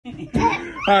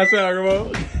How it sound,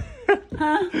 Ramon?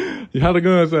 Huh? How the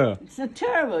gun sound? It's so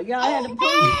terrible. Y'all had to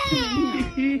put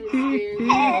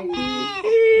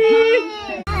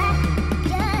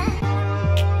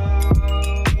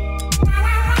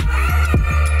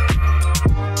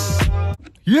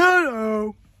Yeah.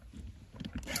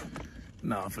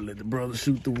 Nah, I'm finna let the brother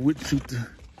shoot the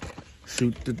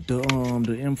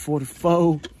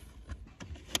M44.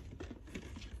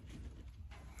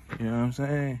 You know what I'm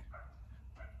saying?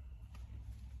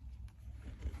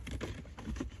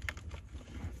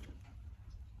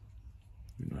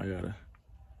 You know, I gotta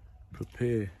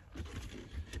prepare.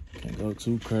 Can't go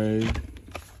too crazy.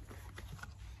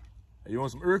 Hey, you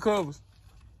want some ear covers?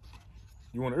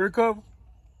 You want an ear cover?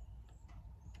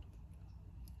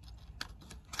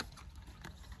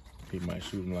 He might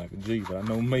shoot him like a G, but I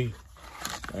know me.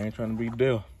 I ain't trying to be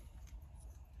deaf.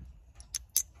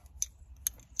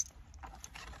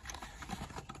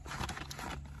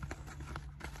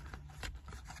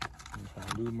 I'm trying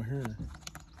to do my hair.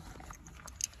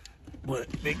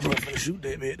 But big bro finna shoot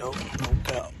that bit though. No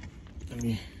doubt. Let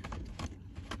me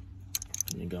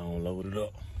go and load it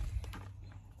up.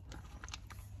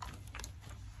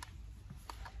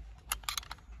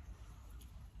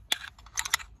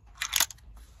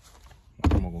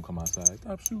 I'm gonna come outside.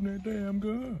 Stop shooting that damn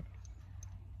gun.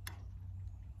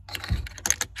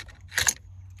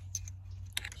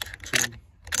 Two.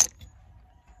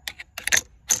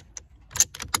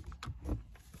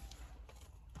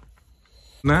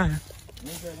 Nine.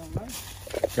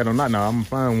 Got on that now. I'm gonna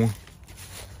find one.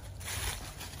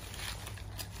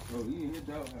 Oh, you in his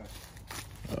dog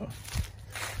house.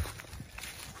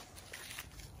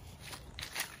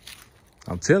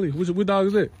 I'm telling you, which dog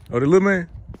is that? Oh, the little man?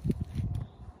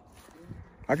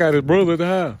 I got his brother at the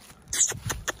house.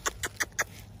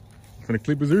 Finna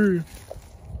clip his ear.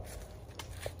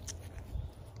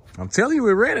 I'm telling you,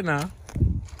 we're ready now.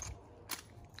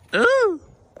 Ooh.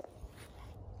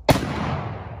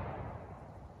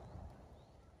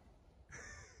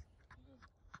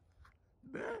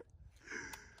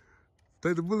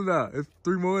 Take the bullet out. It's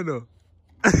 3 more in there.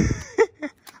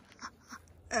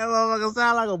 That motherfucker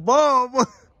sound like a bomb.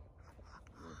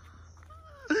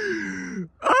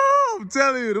 Oh, I'm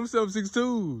telling you, them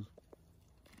 7.62s.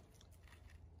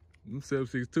 Them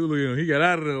 7.62, look at him. He got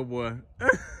out of there, boy. Oh,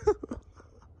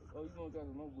 you gonna got a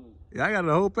notebook? Yeah, I got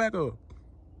the whole pack up.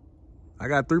 I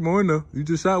got 3 more in there. You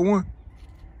just shot one.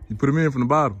 You put them in from the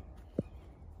bottom.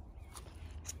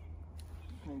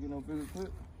 You can't get no bigger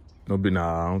clip? No, but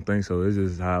nah, I don't think so. It's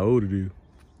just how old it is.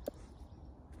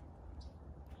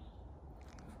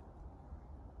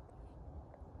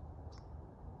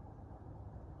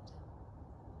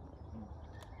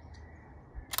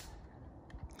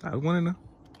 I was one in there.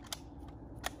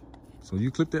 So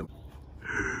you clip that.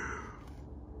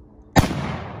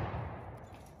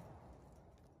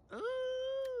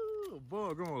 Oh,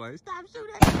 boy, come on, like, stop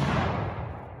shooting.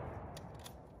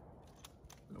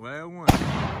 Last one.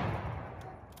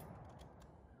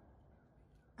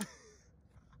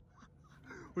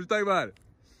 What you think about it?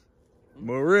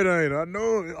 But red ain't. I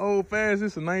know it's old fast.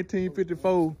 It's a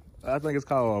 1954. I think it's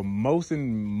called a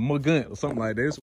Mosin Magunt or something like that. It's